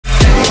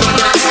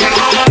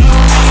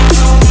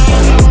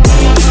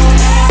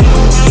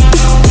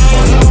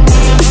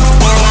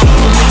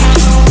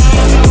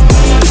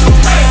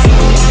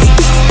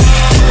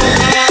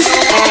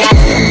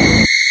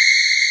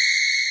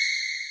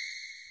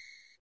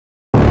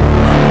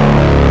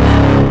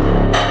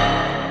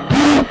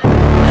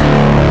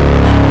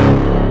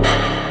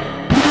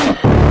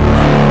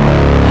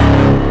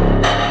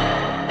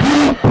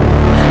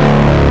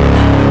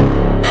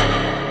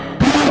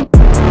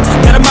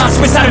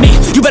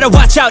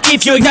watch out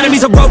if your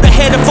enemy's a road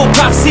ahead of full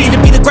prophecy to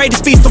be the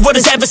greatest beast the world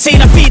has ever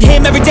seen. I feed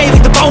him every day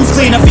like the bones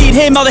clean. I feed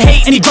him all the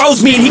hate and he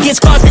grows me, and he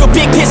gets claws real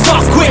big, pissed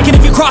off quick. And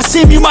if you cross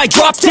him, you might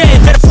drop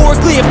dead.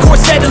 Metaphorically, of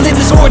course, settling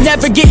this war,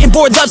 never getting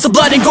bored, loves the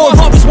blood and gore,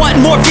 always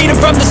wanting more, feeding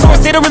from the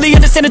source. They don't really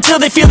understand until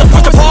they feel the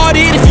force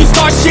departed. If you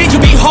start shit,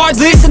 you'll be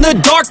heartless in the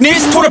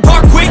darkness, torn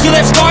apart quick. You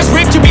left scars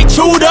ripped, you'll be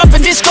chewed up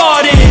and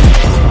discarded.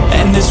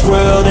 And this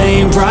world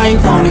ain't right,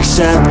 won't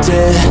accept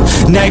it.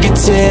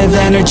 Negative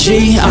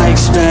energy, I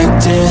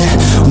expect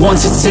it.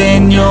 Once it's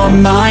in your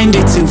mind,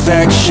 it's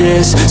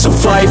infectious. So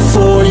fight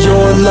for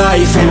your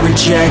life and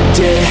reject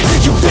it.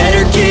 You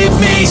better give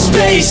me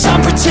space,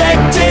 I'm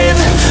protective.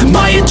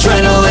 My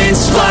adrenaline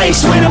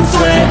spikes when I'm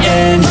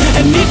threatened.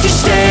 And if you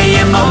stay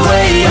in my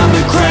way, I'm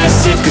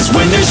aggressive. Cause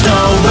when there's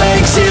no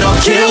exit,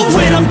 I'll kill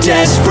when I'm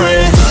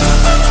desperate.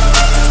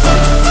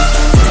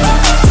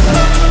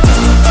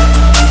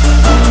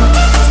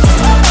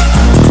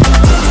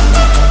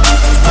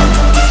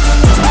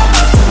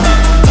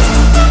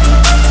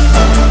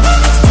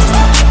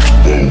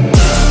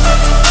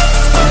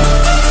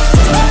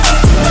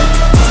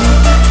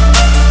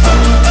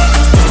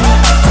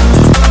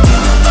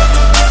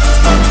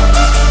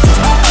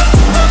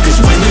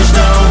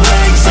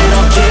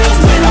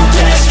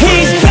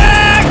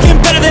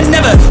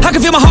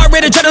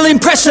 Adrenaline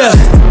pressure,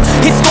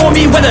 it's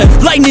stormy weather,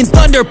 lightning,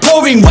 thunder,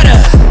 pouring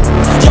weather.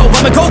 Yo,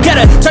 I'm a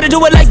go-getter, try to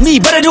do it like me,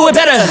 but I do it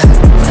better.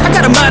 I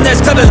got a mind that's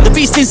clever, the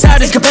beast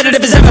inside is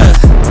competitive as ever.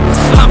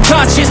 I'm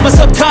conscious, my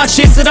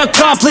subconscious, an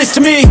accomplice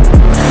to me.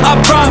 I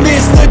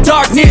promise the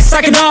darkness,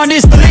 I can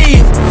honest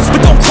believe.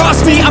 But don't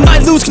cross me, I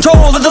might lose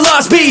control of the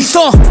lost beast.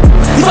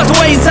 He's locked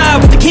away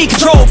inside with the key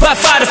control by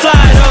fight or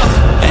flight.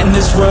 And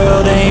this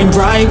world ain't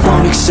right,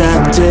 won't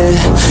accept it.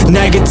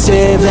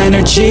 Negative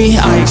energy,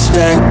 I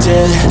expect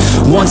it.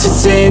 Once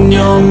it's in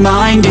your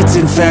mind, it's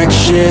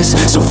infectious.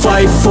 So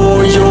fight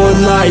for your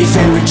life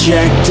and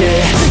reject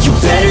it. You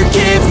better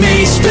give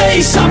me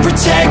space, I'm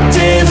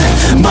protective.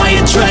 My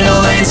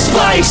adrenaline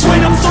spikes when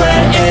I'm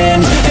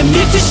threatened. And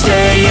if you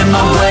stay in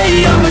my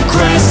way, I'm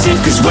aggressive.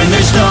 Cause when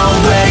there's no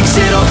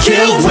exit, I'll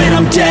kill when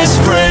I'm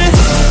desperate.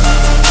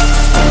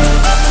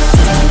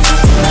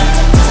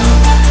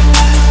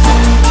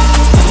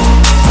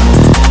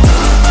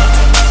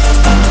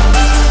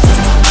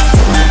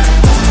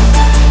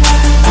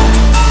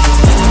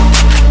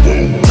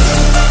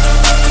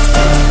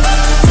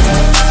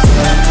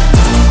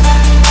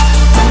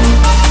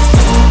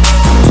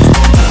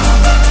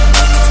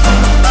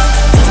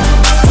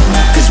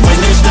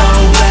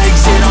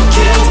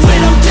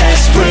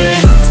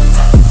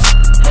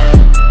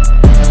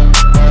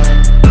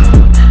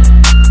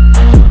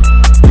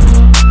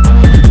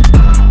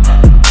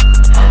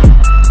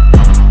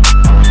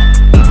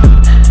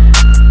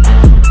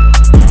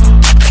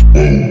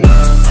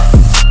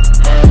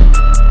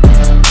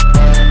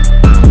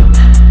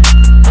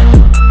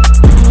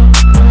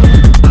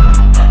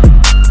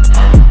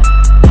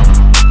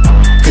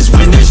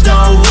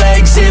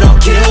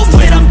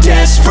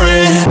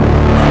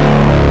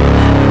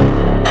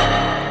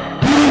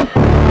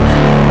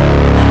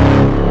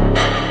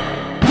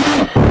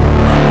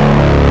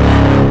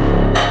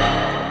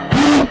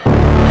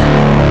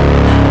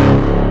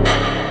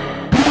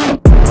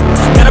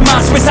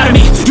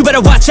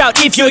 Watch out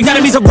if your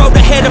enemy's a road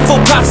ahead of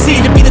full prophecy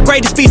to be the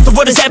greatest beast the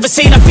world has ever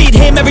seen. I feed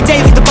him every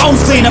day like the bones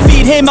clean. I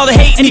feed him all the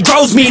hate and he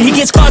grows me, and he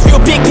gets claws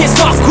real big, pissed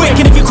off quick.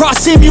 And if you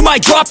cross him, you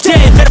might drop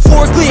dead.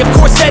 Metaphorically, of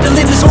course,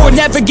 settling this war,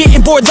 never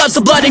getting bored, loves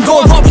the blood and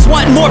gore, always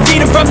wanting more,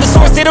 feeding from the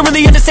source. They don't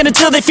really understand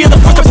until they feel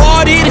the force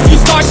departed. If you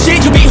start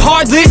shit, you'll be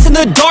heartless in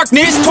the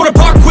darkness, torn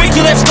apart quick.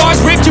 You left scars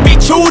ripped, you'll be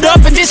chewed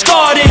up and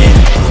discarded.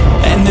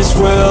 And this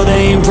world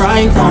ain't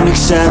right, won't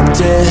accept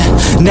it.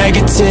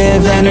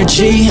 Negative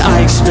energy,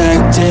 I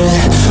expect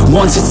it.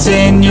 Once it's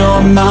in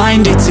your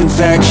mind, it's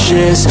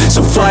infectious.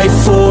 So fight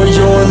for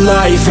your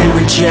life and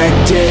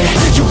reject it.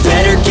 You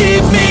better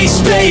give me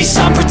space,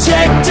 I'm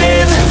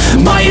protective.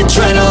 My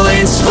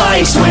adrenaline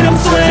spikes when I'm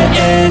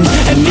threatened.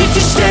 And if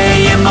you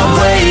stay in my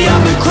way,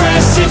 I'm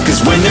aggressive.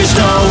 Cause when there's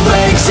no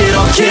exit,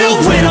 I'll kill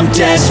when I'm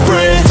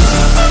desperate.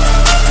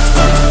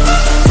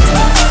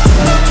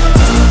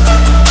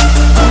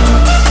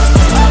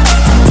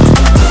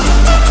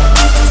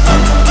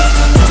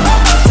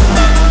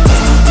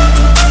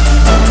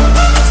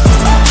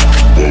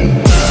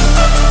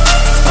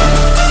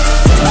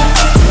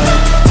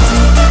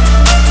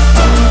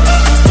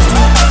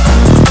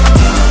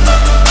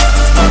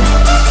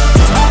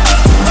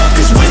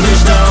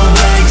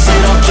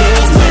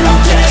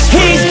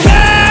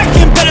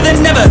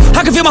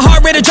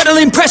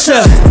 Adrenaline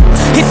pressure,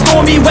 it's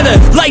stormy weather,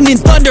 lightning,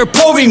 thunder,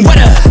 pouring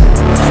weather.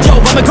 Yo,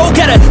 I'm a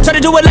go-getter, try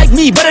to do it like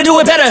me, but I do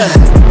it better.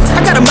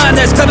 I got a mind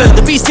that's clever,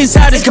 the beast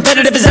inside is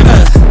competitive as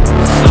ever.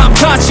 I'm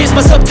conscious,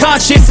 my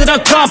subconscious, an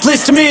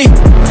accomplice to me.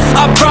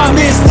 I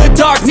promise the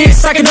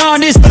darkness, I can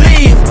honest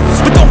believe.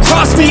 But don't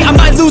cross me, I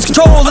might lose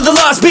control of the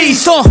lost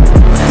beast.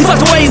 He's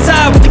locked away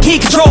inside with the key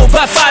control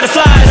by fight or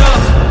flight.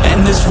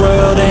 And this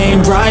world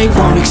ain't right,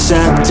 won't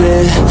accept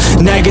it.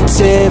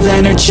 Negative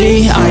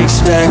energy, I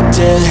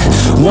expect it.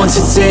 Once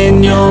it's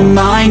in your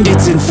mind,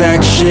 it's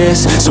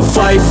infectious. So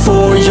fight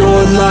for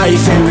your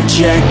life and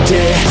reject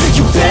it.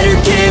 You better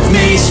give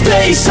me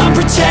space, I'm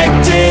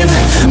protective.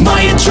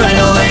 My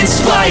adrenaline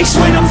spikes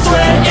when I'm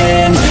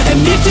threatened. And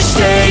if you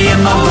stay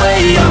in my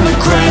way, I'm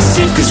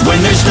aggressive. Cause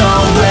when there's no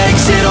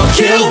exit, I'll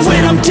kill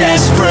when I'm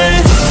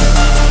desperate.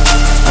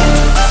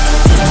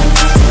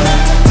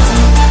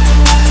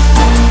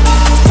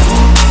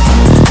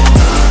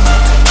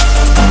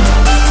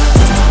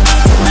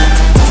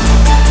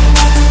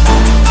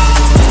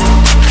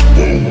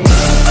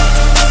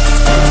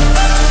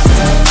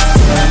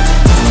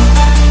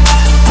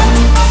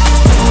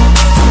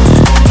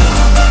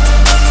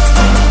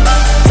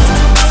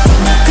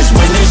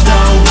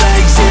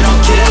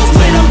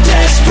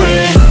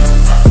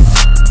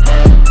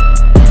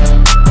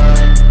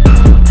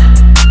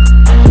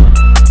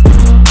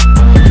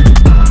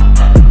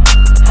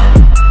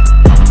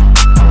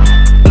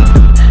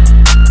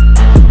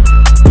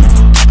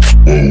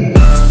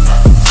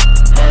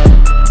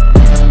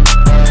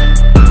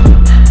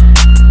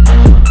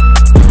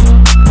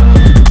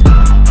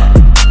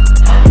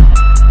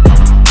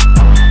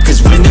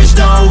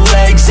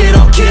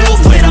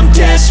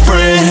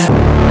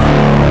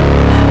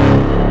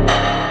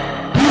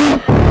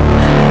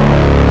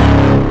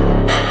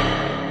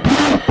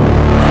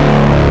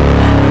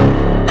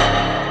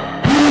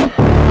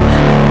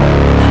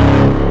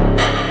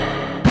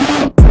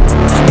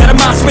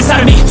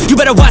 You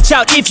better watch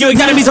out if your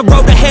enemy's a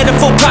road ahead of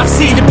full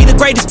prophecy. To be the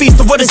greatest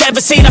beast the world has ever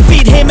seen. I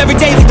feed him every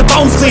day like the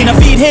bones clean. I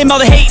feed him all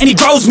the hate and he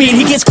grows mean.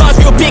 He gets claws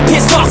real big,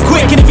 pissed off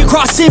quick. And if you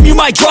cross him, you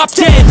might drop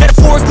dead.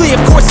 Metaphorically,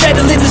 of course,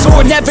 settling the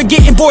sword. Never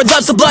getting bored,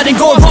 loves the blood and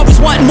gore. Always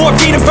wanting more,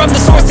 feeding from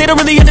the source. They don't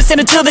really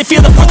understand until they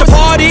feel the force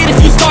departed. If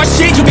you start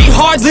shit, you'll be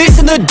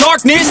heartless in the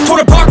darkness.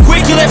 Torn apart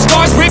quick, you left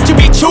scars ripped. You'll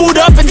be chewed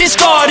up and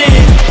discarded.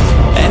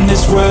 And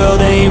this world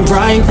ain't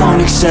right,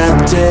 won't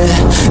accept it.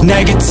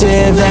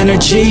 Negative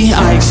energy,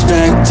 I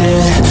expect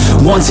it.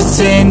 Once it's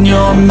in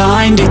your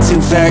mind, it's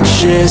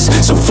infectious.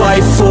 So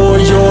fight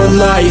for your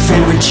life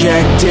and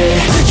reject it.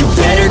 You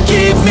better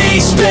give me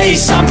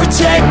space, I'm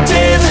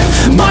protective.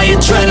 My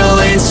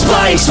adrenaline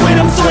spikes when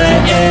I'm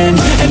threatened.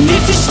 And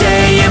if you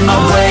stay in my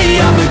way,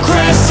 I'm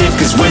aggressive.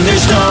 Cause when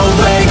there's no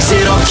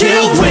exit, I'll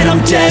kill when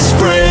I'm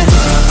desperate.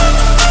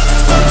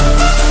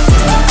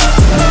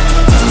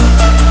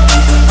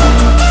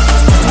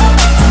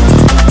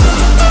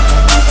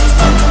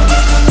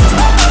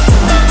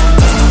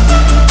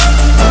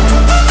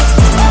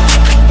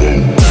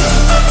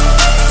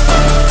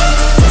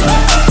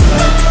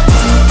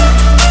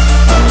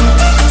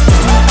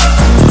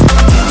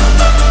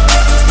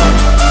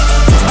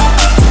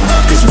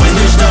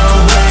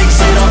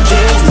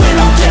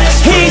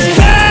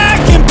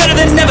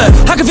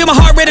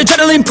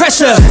 Adrenaline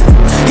pressure,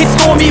 it's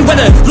stormy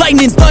weather,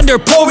 lightning, thunder,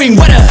 pouring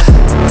weather.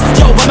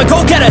 Yo, I'm a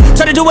go-getter,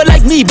 try to do it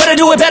like me, but I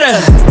do it better.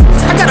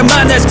 I got a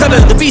mind that's clever,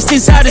 the beast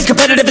inside is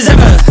competitive as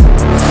ever.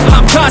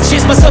 I'm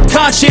conscious, my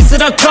subconscious,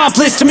 an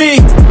accomplice to me.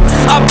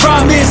 I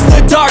promise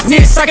the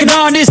darkness, I can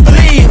honest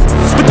believe.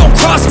 But don't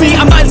cross me,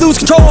 I might lose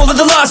control of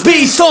the lost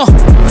beast.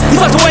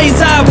 He's locked away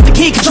inside with the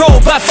key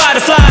controlled by fight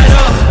or flight.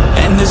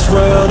 And this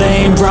world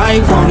ain't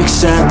right, won't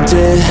accept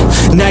it.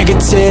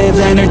 Negative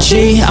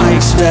energy, I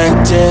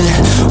expect it.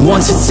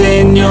 Once it's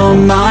in your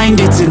mind,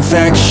 it's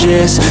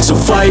infectious. So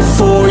fight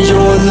for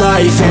your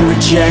life and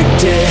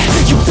reject it.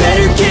 You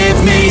better give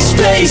me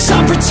space,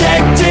 I'm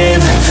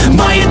protective.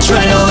 My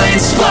adrenaline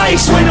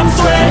spikes when I'm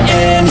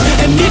threatened.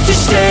 And if you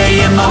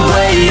stay in my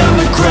way, I'm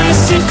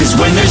aggressive. Cause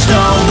when there's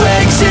no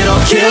exit,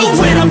 I'll kill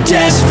when I'm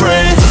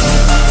desperate.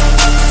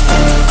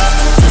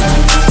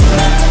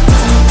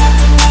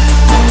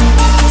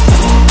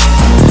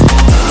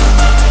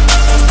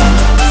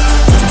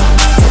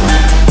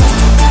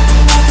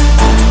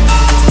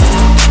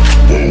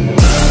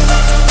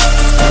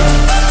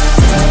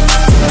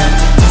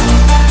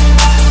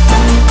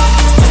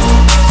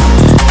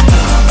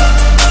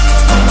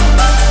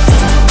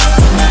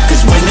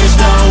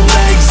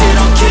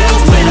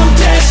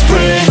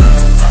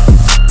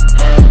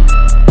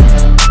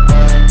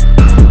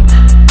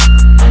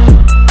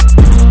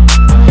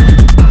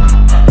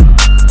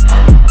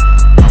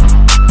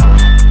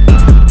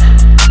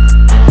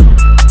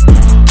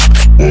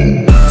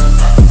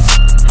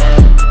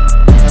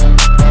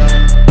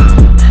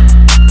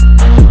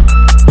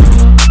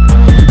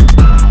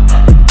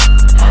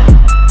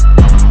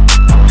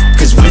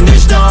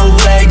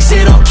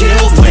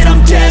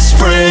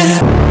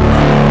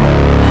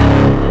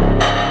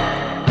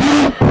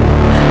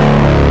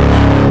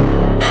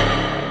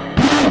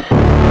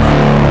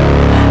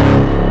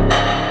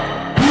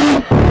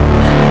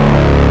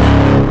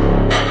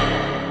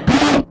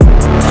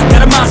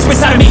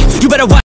 Inside of me, you better watch.